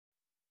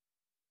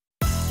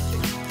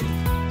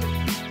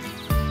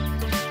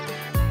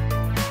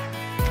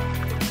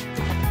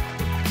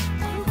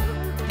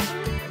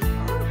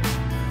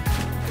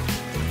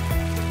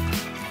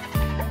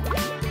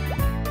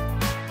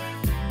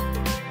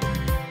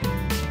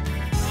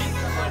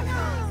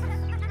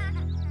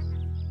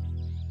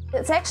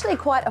It's actually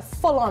quite a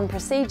full-on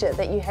procedure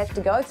that you have to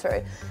go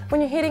through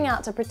when you're heading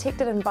out to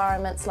protected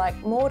environments like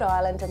Maud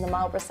Island and the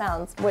Marlborough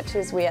Sounds, which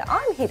is where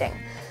I'm heading.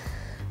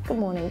 Good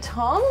morning,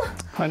 Tom.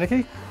 Hi,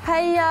 Nikki.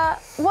 Hey,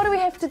 what do we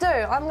have to do?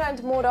 I'm going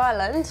to Maud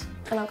Island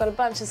and I've got a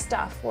bunch of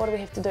stuff. What do we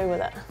have to do with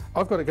it?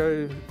 I've got to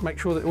go make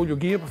sure that all your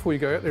gear before you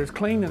go out there is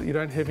clean and that you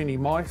don't have any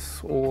mice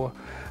or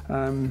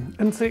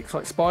insects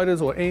like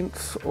spiders or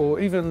ants, or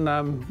even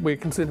we're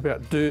concerned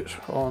about dirt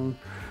on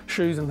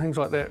shoes and things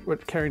like that,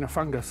 which carrying a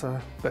fungus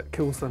that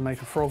kills the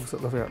native frogs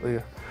that live out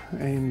there.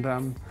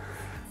 And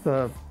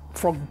the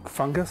frog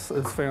fungus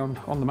is found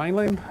on the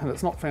mainland and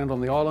it's not found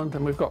on the island,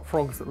 and we've got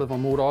frogs that live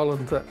on Maud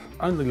Island that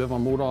only live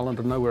on Maud Island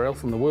and nowhere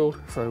else in the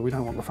world, so we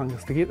don't want the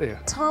fungus to get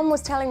there. Tom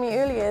was telling me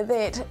earlier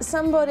that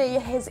somebody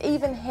has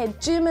even had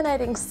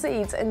germinating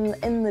seeds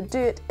in the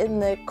dirt in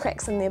the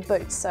cracks in their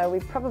boots, so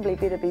we probably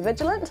better be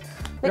vigilant.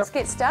 Let's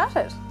get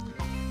started.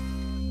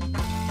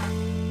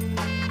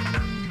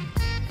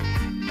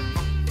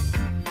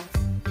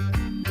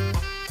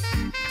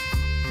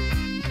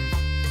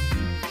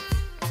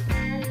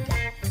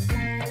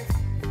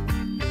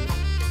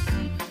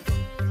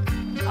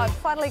 I've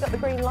finally got the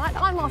green light.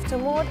 I'm off to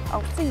Maud.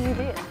 I'll see you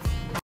there.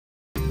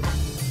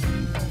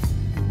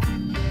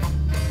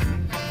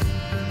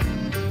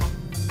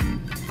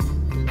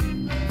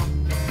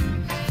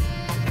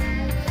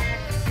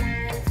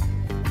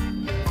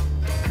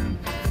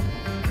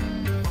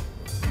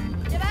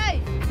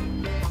 G'day!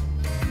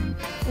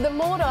 The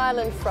Maud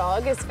Island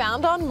frog is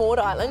found on Maud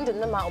Island in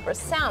the Marlborough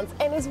Sounds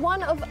and is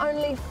one of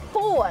only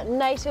 4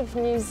 native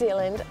New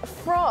Zealand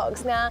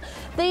frogs. Now,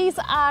 these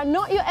are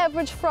not your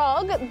average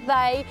frog.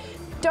 They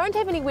don't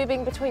have any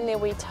webbing between their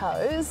wee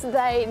toes.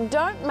 They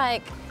don't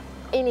make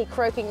any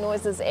croaking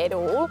noises at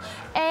all,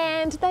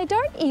 and they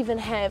don't even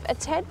have a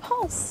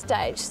tadpole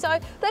stage. So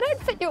they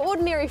don't fit your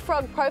ordinary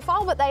frog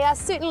profile, but they are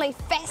certainly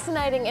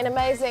fascinating and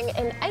amazing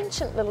and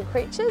ancient little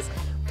creatures.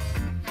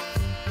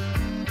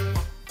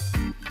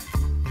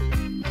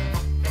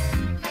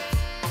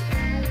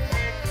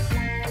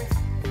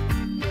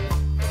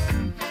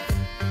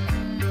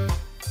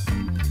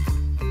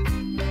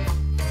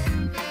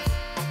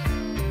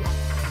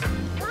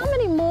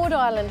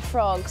 Island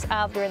frogs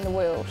are there in the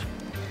world?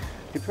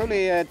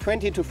 Probably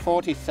 20 to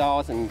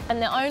 40,000.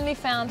 And they're only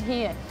found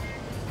here?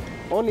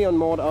 Only on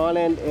Maud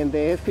Island, and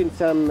there have been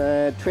some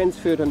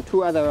transferred on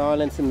 2 other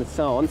islands in the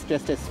Sounds,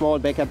 just as small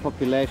backup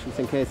populations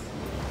in case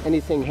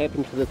anything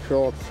happened to the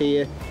frogs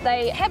here.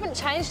 They haven't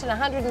changed in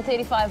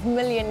 135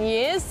 million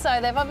years, so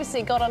they've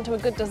obviously got onto a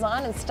good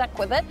design and stuck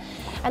with it.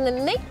 And the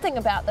neat thing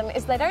about them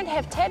is they don't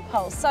have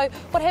tadpoles. So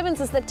what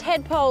happens is the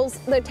tadpole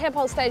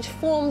stage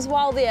forms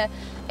while they're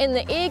in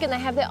the egg, and they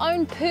have their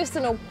own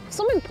personal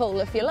swimming pool,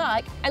 if you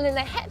like, and then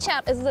they hatch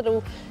out as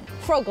little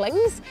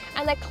froglings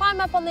and they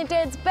climb up on their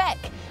dad's back,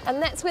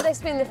 and that's where they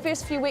spend the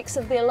first few weeks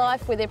of their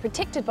life, where they're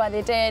protected by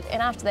their dad,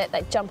 and after that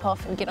they jump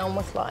off and get on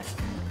with life.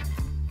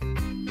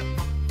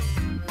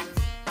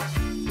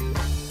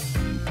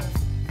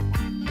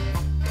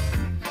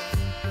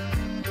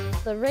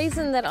 The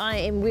reason that I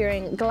am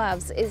wearing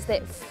gloves is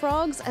that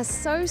frogs are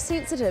so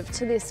sensitive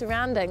to their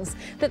surroundings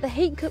that the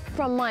heat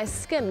from my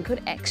skin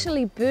could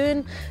actually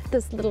burn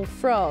this little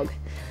frog.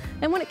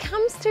 And when it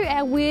comes to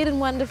our weird and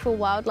wonderful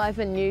wildlife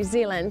in New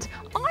Zealand,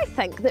 I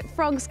think that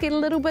frogs get a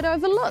little bit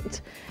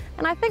overlooked.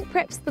 And I think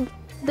perhaps the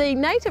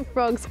native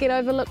frogs get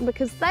overlooked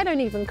because they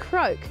don't even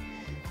croak.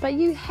 But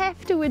you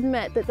have to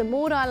admit that the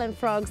Maud Island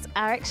frogs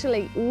are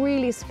actually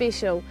really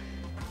special,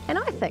 and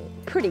I think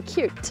pretty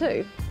cute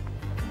too.